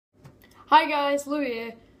Hi guys, Lou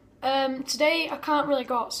here. Today I can't really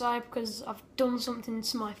go outside because I've done something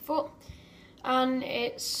to my foot and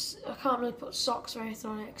I can't really put socks or anything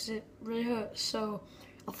on it because it really hurts. So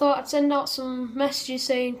I thought I'd send out some messages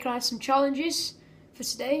saying can I have some challenges for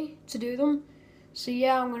today to do them. So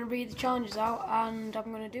yeah, I'm going to read the challenges out and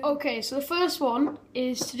I'm going to do them. Okay, so the first one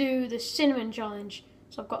is to do the cinnamon challenge.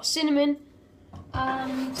 So I've got cinnamon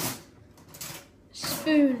and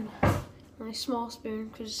spoon. Only a small spoon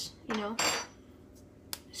because, you know,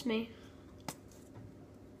 it's me.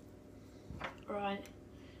 Right,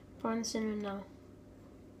 put on the cinnamon now.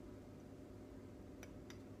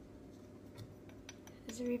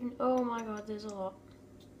 Is there even, oh my god, there's a lot.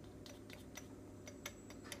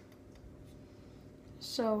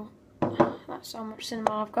 So, that's how much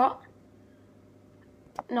cinnamon I've got.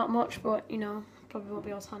 Not much, but, you know, probably won't be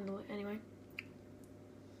able to handle it anyway.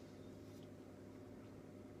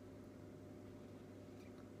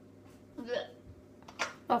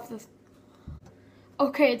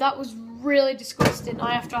 Okay, that was really disgusting.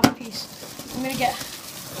 I have to have a piece. I'm gonna get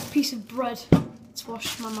a piece of bread to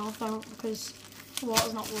wash my mouth out because the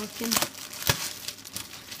water's not working.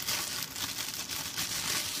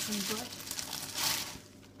 And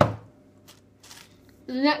bread.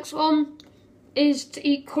 The next one is to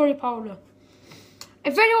eat curry powder.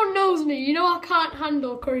 If anyone knows me, you know I can't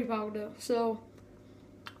handle curry powder, so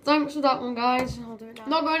thanks for that one, guys. I'll do it now.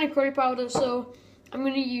 Not got any curry powder, so I'm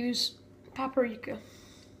gonna use paprika.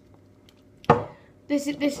 This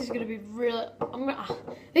is gonna be really.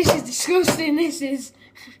 This is disgusting.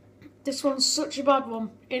 This one's such a bad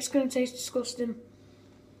one. It's gonna taste disgusting.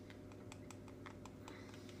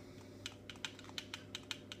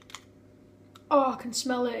 Oh, I can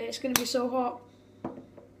smell it. It's gonna be so hot.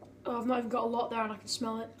 Oh, I've not even got a lot there, and I can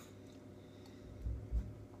smell it.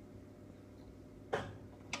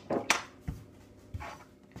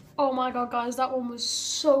 Oh my god, guys, that one was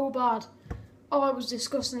so bad. Oh, it was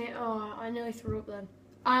disgusting. Oh, I nearly threw up then.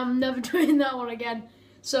 I'm never doing that one again.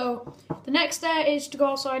 So, the next step is to go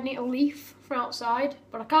outside and eat a leaf from outside.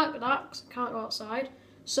 But I can't do that because I can't go outside.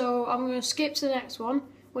 So, I'm going to skip to the next one,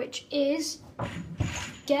 which is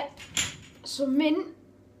get some mint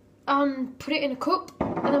and put it in a cup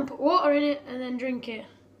and then put water in it and then drink it.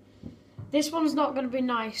 This one's not going to be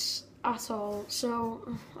nice at all. So,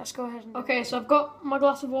 let's go ahead and... Okay, so I've got my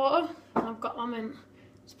glass of water and I've got my mint.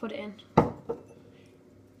 Let's put it in.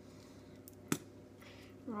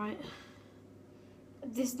 Right.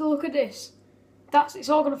 Look at this. It's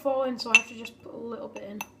all gonna fall in, so I have to just put a little bit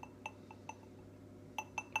in.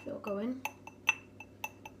 If it'll go in.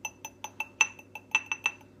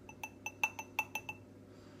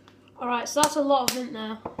 Alright, so that's a lot of mint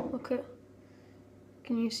there. Look at.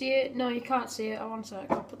 Can you see it? No, you can't see it. I want to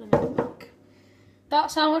I'll put the mint back.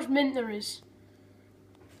 That's how much mint there is.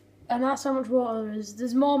 And that's how much water there is.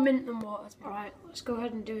 There's more mint than water. Alright, let's go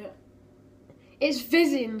ahead and do it. It's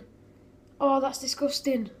fizzing. Oh, that's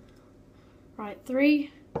disgusting. Right,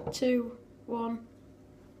 3, 2, 1.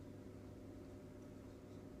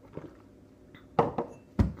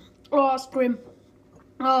 Oh, that's grim.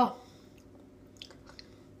 Oh.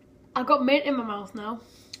 I've got mint in my mouth now.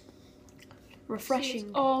 Refreshing.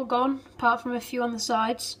 It's all gone, apart from a few on the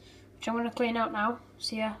sides, which I'm going to clean out now.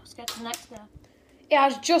 So yeah, let's get to the next step. It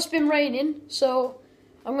has just been raining, so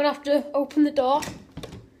I'm going to have to open the door.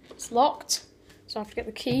 It's locked. So I have to get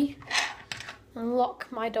the key and lock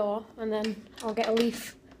my door, and then I'll get a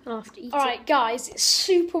leaf and I'll have to eat it. Alright guys, it's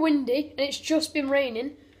super windy and it's just been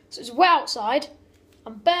raining, so it's wet outside.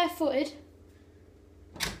 I'm barefooted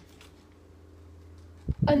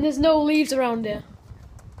and there's no leaves around here.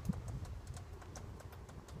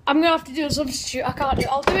 I'm going to have to do a substitute, I can't do it,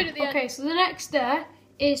 I'll do it at the end. Okay, so the next step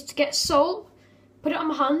is to get salt, put it on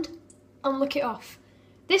my hand and lick it off.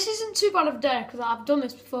 This isn't too bad of a dare because I've done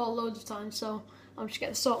this before loads of times, so I'll just get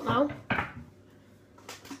the salt now.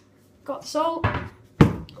 Got the salt.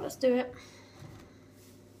 Let's do it.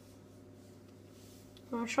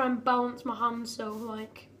 I'm going to try and balance my hand so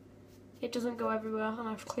like it doesn't go everywhere and I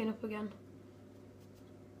have to clean up again.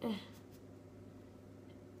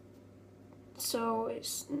 So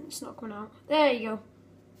it's not coming out. There you go.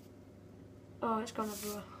 Oh, it's gone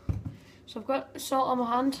everywhere. So I've got salt on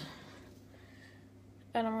my hand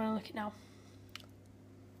and I'm going to lick it now.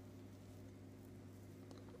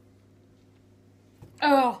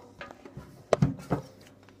 Oh.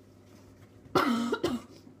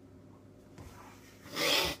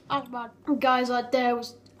 That's bad. Guys, that there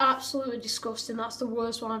was absolutely disgusting. That's the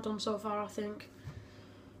worst one I've done so far, I think.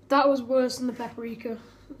 That was worse than the paprika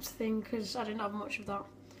thing because I didn't have much of that.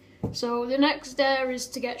 So the next dare is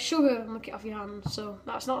to get sugar and lick it off your hand. So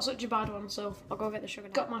that's not such a bad one. So I'll go get the sugar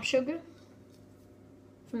now. Got my sugar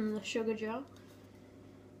from the sugar jar.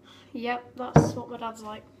 Yep, that's what my dad's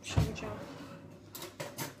like, sugar jar.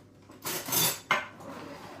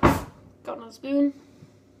 Got another spoon,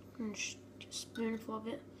 and just a spoonful of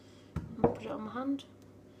it, and put it on my hand.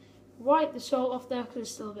 Wipe the salt off there because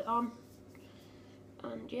it's still a bit on,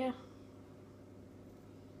 and yeah.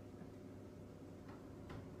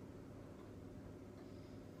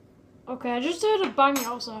 Okay, I just heard a bang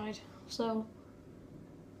outside, so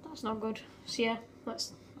that's not good. So yeah,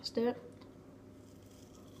 let's do it.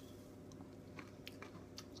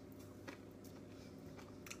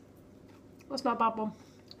 That's not a bad one.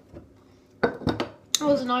 That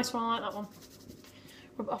was a nice one, I like that one.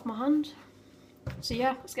 Rub it off my hand. So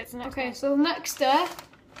yeah, let's get to the next. Okay, so the next dare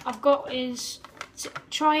I've got is to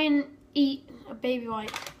try and eat a baby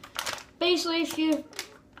white. Basically, if you're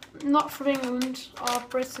not from England or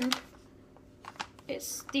Britain,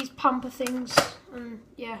 it's these pamper things, and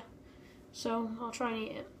yeah, so I'll try and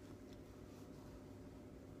eat it.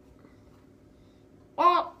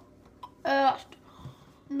 Oh,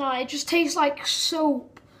 no, it just tastes like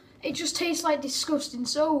soap. It just tastes like disgusting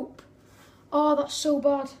soap. Oh, that's so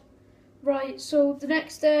bad. Right, so the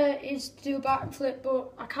next dare is to do a backflip,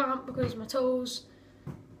 but I can't because my toes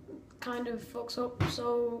kind of fucks up.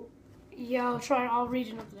 So yeah, I'll read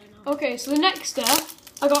another dare now. Okay, so the next dare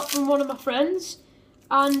I got from one of my friends,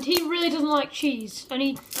 and he really doesn't like cheese. And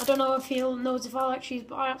I don't know if he knows if I like cheese,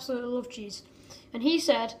 but I absolutely love cheese. And he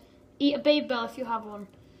said, eat a Babybel if you have one.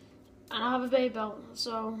 And I have a Babybel,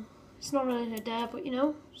 so it's not really a dare, but you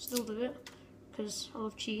know, still do it because I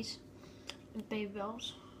love cheese and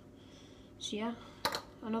Babybels. So yeah,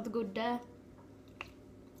 another good dare.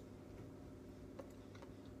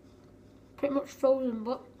 Pretty much frozen,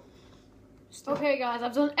 but still. Okay guys,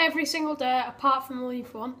 I've done every single dare apart from the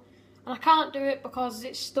leaf one, and I can't do it because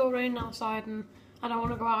it's still raining outside and I don't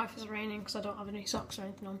want to go out if it's raining because I don't have any socks or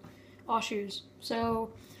anything on, or shoes.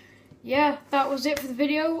 So yeah, that was it for the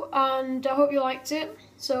video, and I hope you liked it.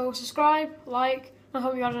 So subscribe, like, and I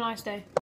hope you had a nice day.